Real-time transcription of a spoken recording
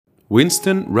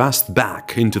Winston rushed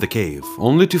back into the cave,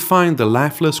 only to find the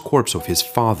lifeless corpse of his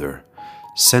father.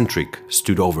 Centric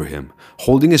stood over him,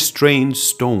 holding a strange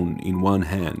stone in one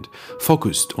hand,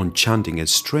 focused on chanting a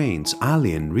strange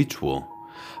alien ritual.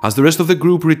 As the rest of the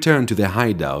group returned to their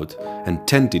hideout and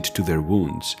tended to their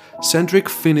wounds, Centric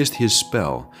finished his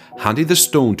spell, handed the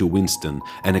stone to Winston,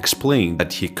 and explained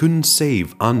that he couldn't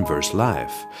save Anvar's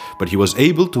life, but he was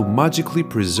able to magically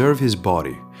preserve his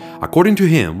body. According to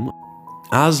him,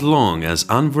 as long as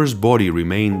Anvar's body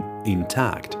remained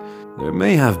intact, there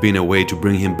may have been a way to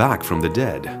bring him back from the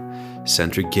dead.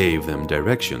 Centric gave them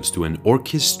directions to an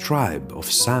Orcish tribe of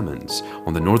Samans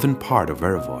on the northern part of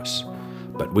Erebos.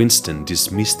 But Winston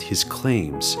dismissed his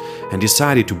claims and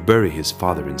decided to bury his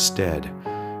father instead.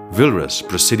 Vilrus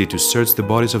proceeded to search the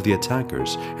bodies of the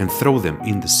attackers and throw them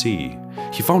in the sea.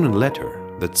 He found a letter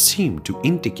that seemed to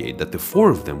indicate that the four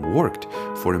of them worked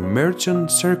for a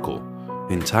merchant circle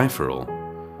in Typhorol.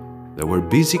 They were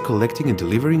busy collecting and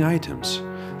delivering items.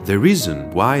 The reason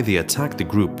why they attacked the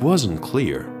group wasn't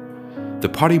clear. The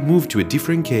party moved to a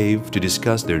different cave to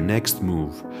discuss their next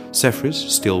move. Cephris,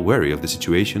 still wary of the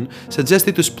situation,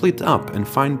 suggested to split up and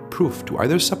find proof to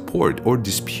either support or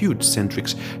dispute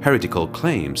Centric's heretical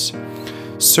claims,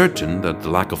 certain that the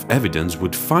lack of evidence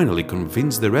would finally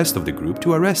convince the rest of the group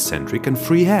to arrest Centric and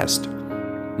free Hest.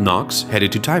 Nox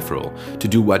headed to Typhorol to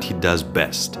do what he does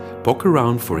best, poke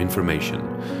around for information.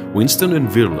 Winston and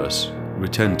Vilrus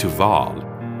returned to Val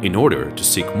in order to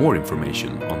seek more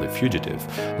information on the fugitive.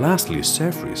 Lastly,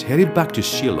 Cephris headed back to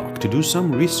Shelok to do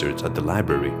some research at the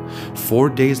library. 4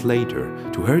 days later,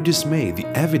 to her dismay, the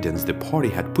evidence the party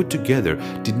had put together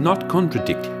did not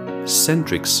contradict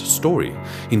Centric's story.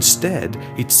 Instead,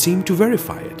 it seemed to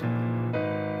verify it.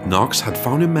 Nox had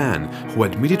found a man who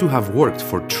admitted to have worked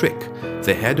for Trick,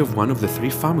 the head of one of the 3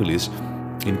 families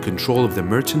in control of the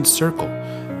merchant circle.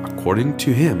 According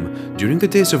to him, during the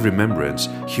days of remembrance,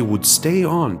 he would stay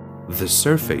on the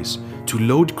surface to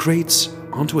load crates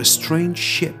onto a strange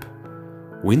ship.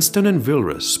 Winston and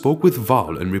Vilrus spoke with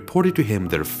Val and reported to him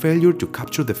their failure to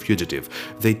capture the fugitive.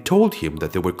 They told him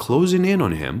that they were closing in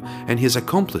on him and his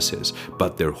accomplices,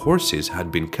 but their horses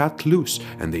had been cut loose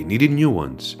and they needed new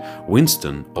ones.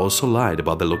 Winston also lied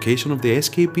about the location of the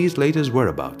escapees' latest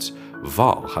whereabouts.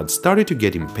 Val had started to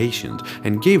get impatient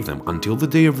and gave them until the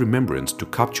day of remembrance to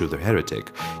capture the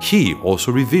heretic. He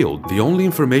also revealed the only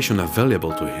information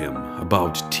available to him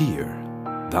about Tyr.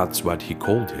 That's what he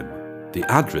called him. The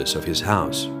address of his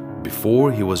house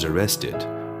before he was arrested,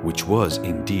 which was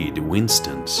indeed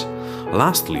Winston's.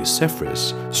 Lastly,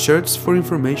 Cephris searched for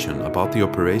information about the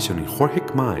operation in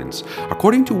Horhick mines.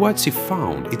 According to what she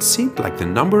found, it seemed like the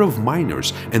number of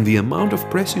miners and the amount of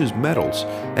precious metals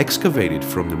excavated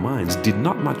from the mines did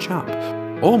not match up,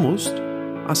 almost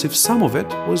as if some of it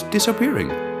was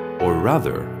disappearing, or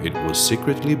rather, it was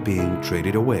secretly being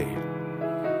traded away.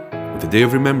 With the day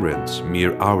of remembrance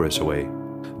mere hours away,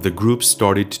 the group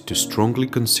started to strongly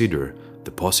consider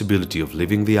the possibility of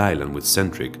leaving the island with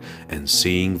Centric and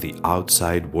seeing the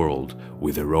outside world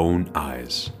with their own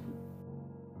eyes.